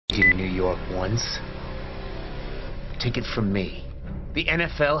in New York once. Take it from me. The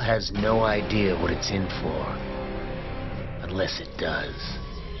NFL has no idea what it's in for. Unless it does.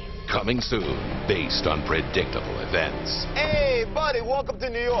 Coming soon, based on predictable events. Hey, buddy, welcome to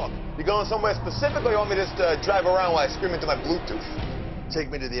New York. You going somewhere specific, or you want me to just drive around while I scream into my Bluetooth? Take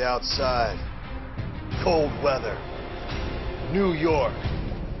me to the outside. Cold weather. New York.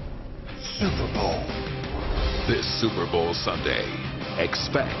 Super Bowl. This Super Bowl Sunday,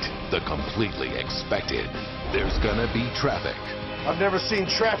 expect the completely expected. There's gonna be traffic. I've never seen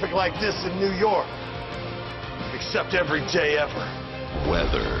traffic like this in New York. Except every day ever.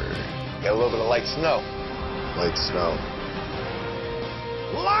 Weather. Got a little bit of light snow. Light snow.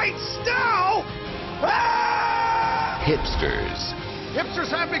 Light snow? Ah! Hipsters. Hipsters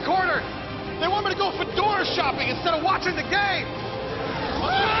have me cornered. They want me to go fedora shopping instead of watching the game.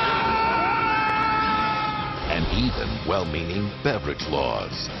 And even well-meaning beverage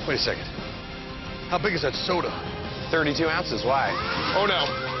laws. Wait a second. How big is that soda? 32 ounces. Why? Oh, no.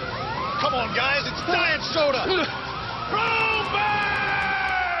 Come on, guys. It's diet soda.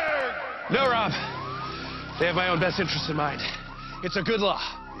 No, Rob. They have my own best interest in mind. It's a good law.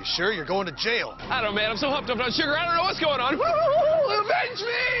 You sure? You're going to jail. I don't know, man. I'm so hooked up on sugar, I don't know what's going on. Woo! Avenge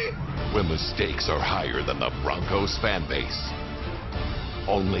me! When the stakes are higher than the Broncos fan base,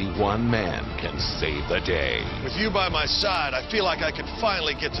 only one man can save the day. With you by my side, I feel like I can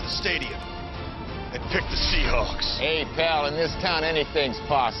finally get to the stadium and pick the Seahawks. Hey, pal, in this town, anything's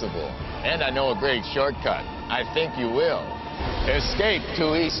possible. And I know a great shortcut. I think you will. Escape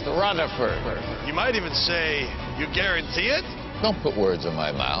to East Rutherford. You might even say, you guarantee it? Don't put words in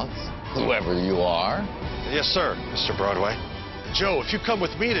my mouth, whoever you are. Yes, sir, Mr. Broadway. Joe, if you come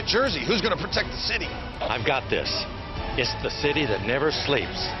with me to Jersey, who's going to protect the city? I've got this. It's the city that never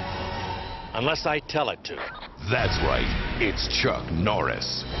sleeps. Unless I tell it to. That's right. It's Chuck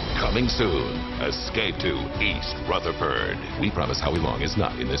Norris. Coming soon. Escape to East Rutherford. We promise Howie Long is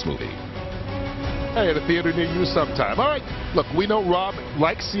not in this movie. Hey, at a theater near you sometime. All right, look, we know Rob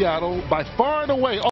likes Seattle by far and away.